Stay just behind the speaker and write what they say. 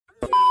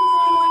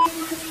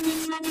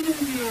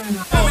I mean,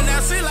 I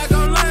see like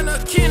I'm lying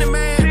to Kenny,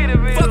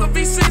 man. Fuck a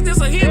V6, this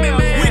a Hemi,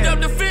 man. We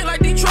up the fit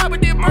like Detroit, but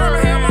did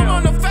Birmingham. I'm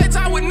on the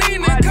FaceTime with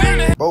Nina and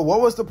Connie. Bro,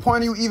 what was the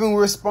point of you even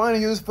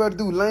responding? You was supposed to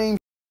do lame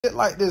shit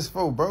like this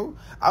for, bro.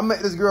 I met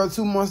this girl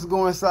 2 months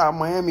ago inside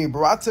Miami,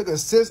 bro. I took a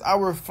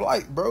 6-hour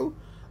flight, bro.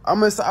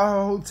 I'm inside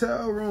her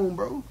hotel room,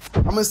 bro.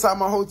 I'm inside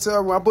my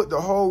hotel room. I booked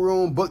the whole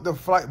room, booked the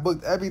flight,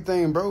 booked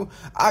everything, bro.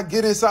 I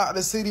get inside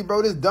the city,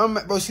 bro. This dumb,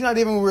 bro, she not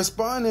even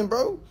responding,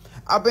 bro.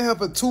 I've been here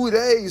for 2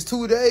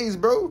 days,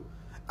 bro.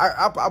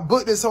 I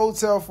booked this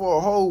hotel for a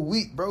whole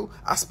week, bro.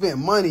 I spent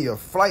money, a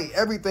flight,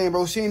 everything,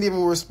 bro. She ain't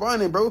even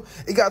responding, bro.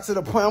 It got to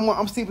the point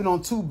I'm sleeping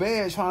on 2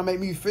 beds trying to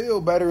make me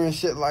feel better and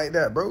shit like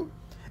that, bro.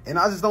 And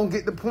I just don't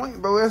get the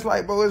point, bro. It's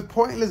like, bro, it's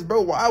pointless,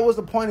 bro. Why was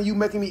the point of you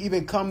making me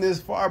even come this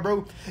far,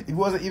 bro? It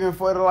wasn't even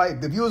for the,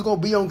 like, if you was going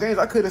to be on games,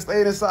 I could have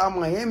stayed inside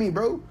Miami,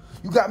 bro.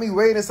 You got me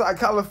waiting inside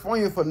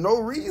California for no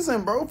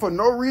reason, bro. For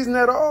no reason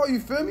at all, you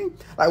feel me?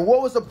 Like,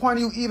 what was the point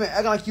of you even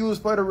acting like you was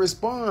supposed to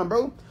respond,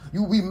 bro?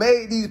 We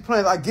made these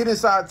plans. I get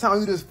inside town,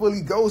 you just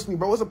fully ghost me,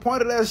 bro. What's the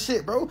point of that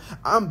shit, bro?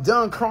 I'm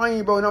done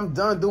crying, bro, and I'm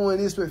done doing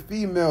this with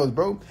females,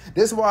 bro.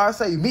 This is why I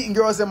say meeting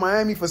girls in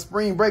Miami for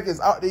spring break is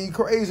out the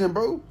equation,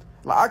 bro.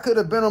 Like, I could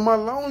have been on my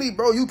lonely,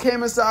 bro. You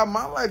came inside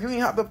my life. You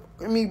ain't have to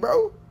fuck with me,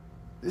 bro.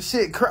 This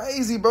shit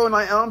crazy, bro.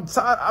 Like, I'm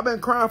tired. I've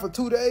been crying for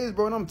 2 days,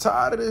 bro, and I'm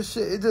tired of this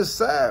shit. It's just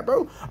sad,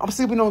 bro. I'm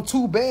sleeping on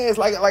 2 beds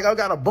like I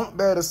got a bunk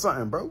bed or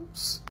something, bro.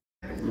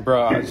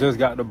 Bro, I just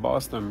got to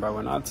Boston, bro.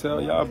 And I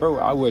tell y'all, bro,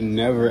 I would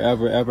never,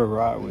 ever, ever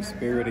ride with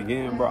Spirit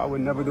again, bro. I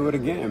would never do it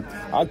again.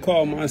 I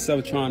call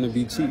myself trying to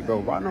be cheap, bro.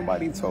 Why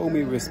nobody told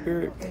me with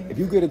Spirit, if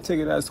you get a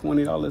ticket that's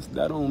 $20,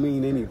 that don't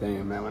mean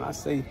anything, man. When I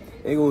say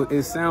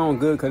it sound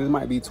good because it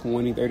might be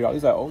 $20, $30.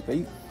 He's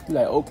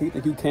like, okay, you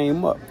think you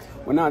came up.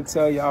 When I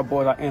tell y'all,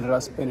 boys, I ended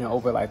up spending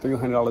over like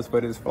 $300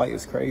 for this flight.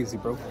 It's crazy,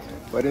 bro.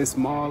 But this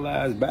small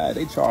ass bag,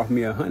 they charged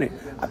me $100.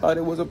 I thought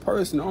it was a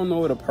personal. I don't know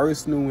what a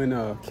personal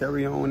and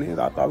carry-on is.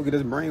 I thought we could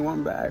just bring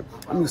one bag.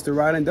 I'm used to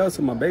riding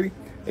Delta, my baby.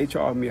 They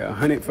charged me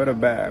 $100 for the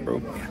bag,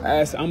 bro.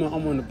 I'm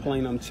on the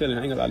plane, I'm chilling.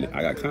 I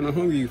got kind of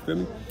hungry, you feel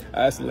me?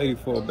 I asked the lady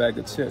for a bag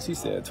of chips. She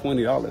said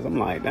 $20. I'm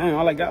like, damn,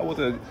 all I got was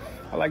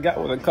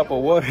a cup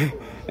of water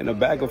and a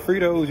bag of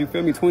Fritos, you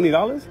feel me,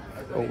 $20?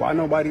 Oh, why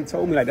nobody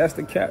told me? Like, that's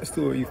the catch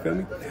to it, you feel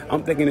me?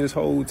 I'm thinking this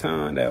whole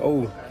time that,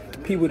 oh,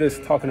 people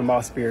just talking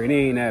about Spirit, it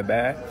ain't that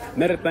bad.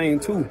 Another thing,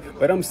 too,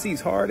 but them seats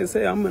hard as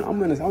hell.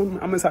 I'm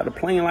inside the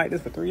plane like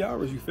this for 3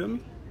 hours, you feel me?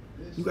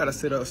 You gotta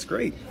sit up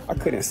straight. I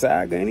couldn't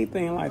sag or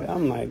anything like that.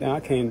 I'm like, damn, I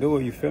can't do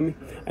it, you feel me?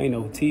 Ain't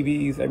no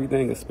TVs,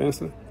 everything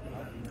expensive.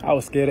 I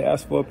was scared to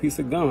ask for a piece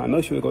of gum. I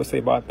know she was gonna say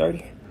about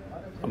 30.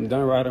 I'm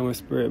done riding with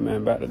Spirit,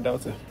 man. Back to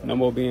Delta. No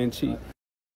more being cheap.